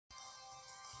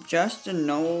just to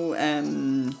know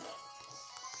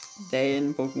day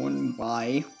in Pokemon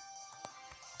Y,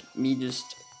 me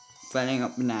just running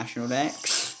up the National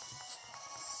Dex.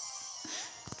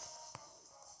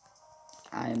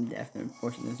 I am definitely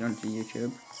posting this onto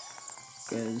YouTube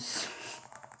because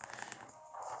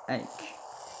like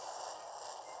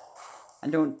I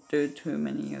don't do too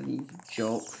many of these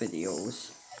joke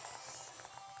videos.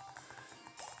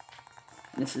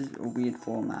 This is a weird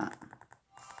format.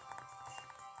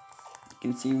 You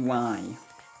can see why.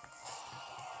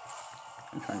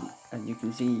 As you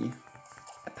can see,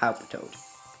 a Palpitoad.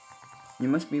 You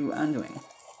must be wondering,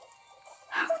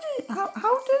 how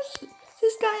does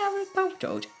this guy have a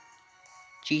Palpitoad?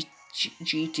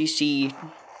 GTC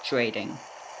trading.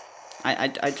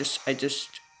 I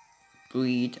just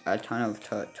breed a ton of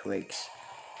Turtwigs.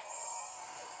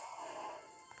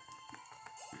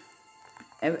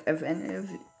 If any of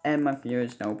my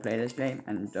viewers don't play this game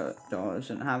and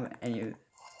doesn't have any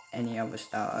other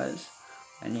stars,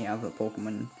 any other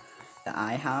Pokemon that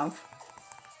I have,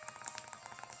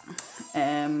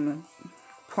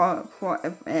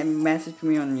 message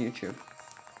me on YouTube.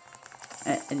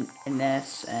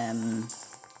 Unless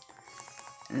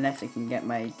I can get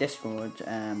my Discord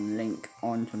link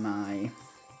onto my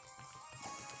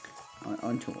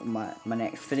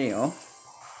next video,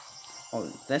 or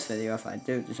this video if I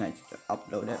do decide to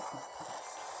upload it.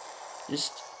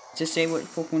 Just say what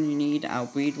Pokemon you need, I'll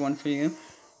breed one for you.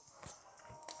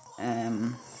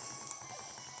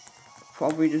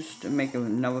 Probably just make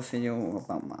another video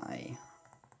about my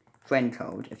friend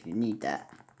code if you need that.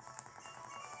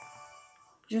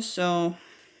 Just so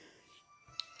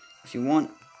if you want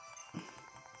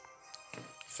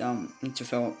some to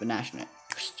fill up the national,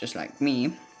 just like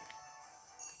me,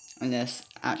 in this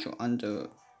actual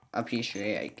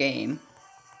underappreciated game,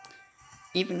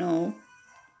 even though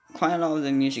quite a lot of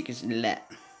the music is lit.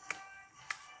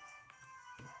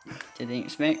 Didn't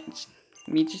expect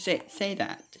me to say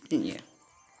that, didn't you?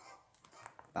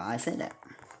 But I said it.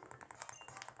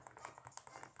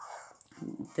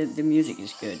 The music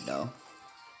is good though.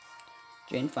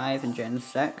 Gen 5 and Gen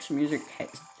 6 music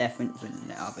hits different than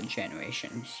the other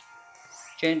generations.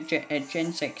 Gen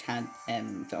 6 had,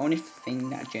 the only thing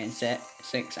that Gen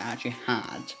 6 actually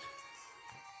had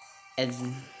is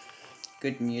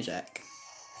good music.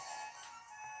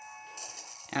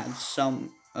 It had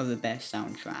some of the best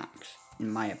soundtracks, in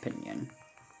my opinion.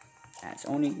 That's the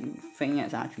only thing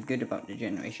that's actually good about the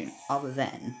generation, other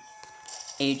than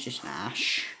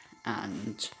Aegislash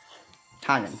and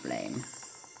Talonflame.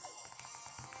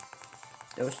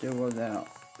 Those two were the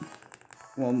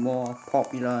more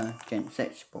popular Gen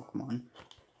 6 Pokemon.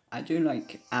 I do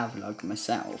like Avalugg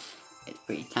myself, it's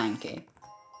pretty tanky.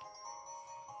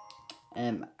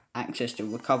 Access to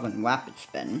Recover and Rapid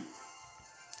Spin.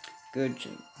 Good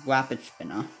Rapid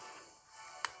Spinner.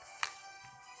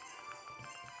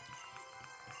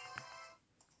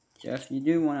 So if you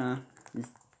do wanna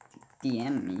just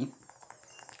DM me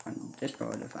on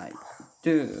Discord if I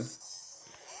do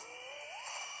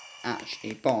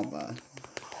actually bother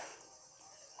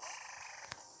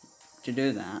to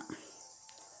do that,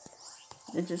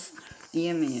 then just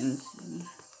DM me and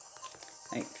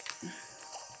like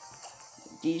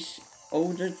these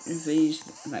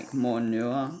like more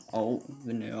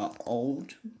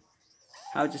old,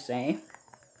 how to say,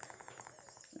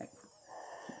 like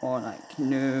more like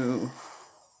new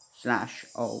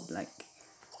 / old, like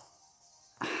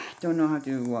I don't know how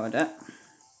to word it,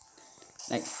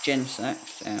 like Gen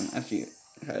 6,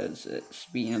 because it's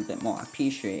been a bit more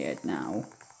appreciated now,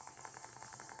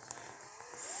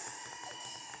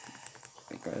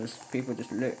 because people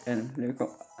just look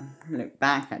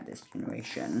back at this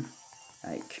generation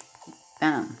like,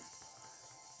 damn,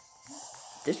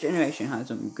 this generation has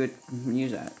some good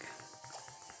music.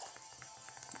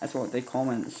 That's what the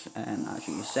comments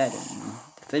actually said in the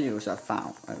videos I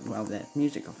found, well, the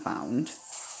music I found.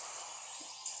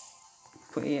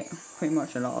 Pretty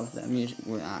much a lot of the music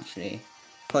was actually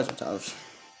positive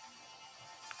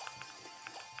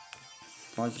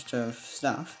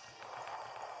stuff,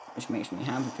 which makes me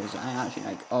happy because I actually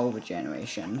like all the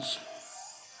generations.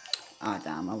 Ah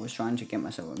damn, I was trying to get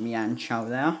myself a Mienshao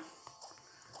there.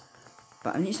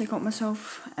 But at least I got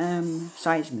myself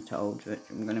Seismitoad, which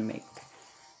I'm going to make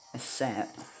a set.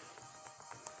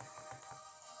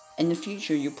 In the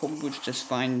future, you'll probably just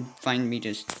find me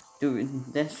just doing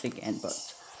this again, but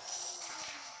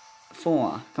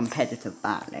for competitive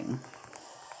battling.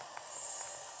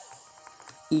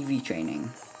 EV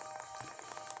training.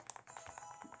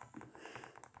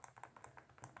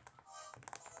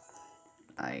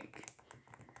 Like,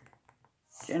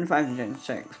 Gen 5 and Gen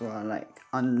 6 were like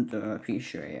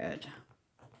underappreciated.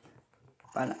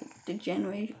 But like the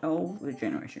generation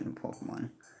of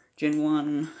Pokemon. Gen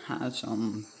 1 has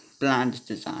some bland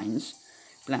designs,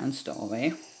 bland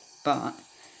story, but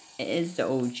it is the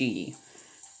OG.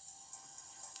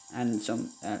 And some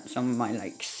of my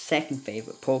like second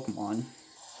favorite Pokemon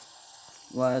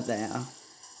were there.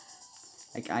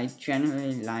 Like I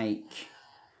generally like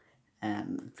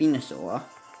Venusaur.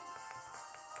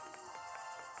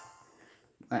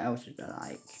 What else did I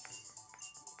like?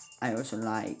 I also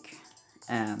like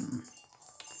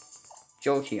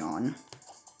Jolteon.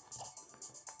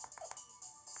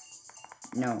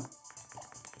 No.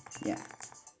 Yeah.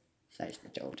 That's the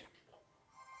Jolt.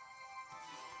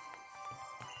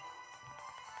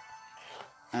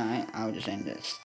 Alright, I'll just end this.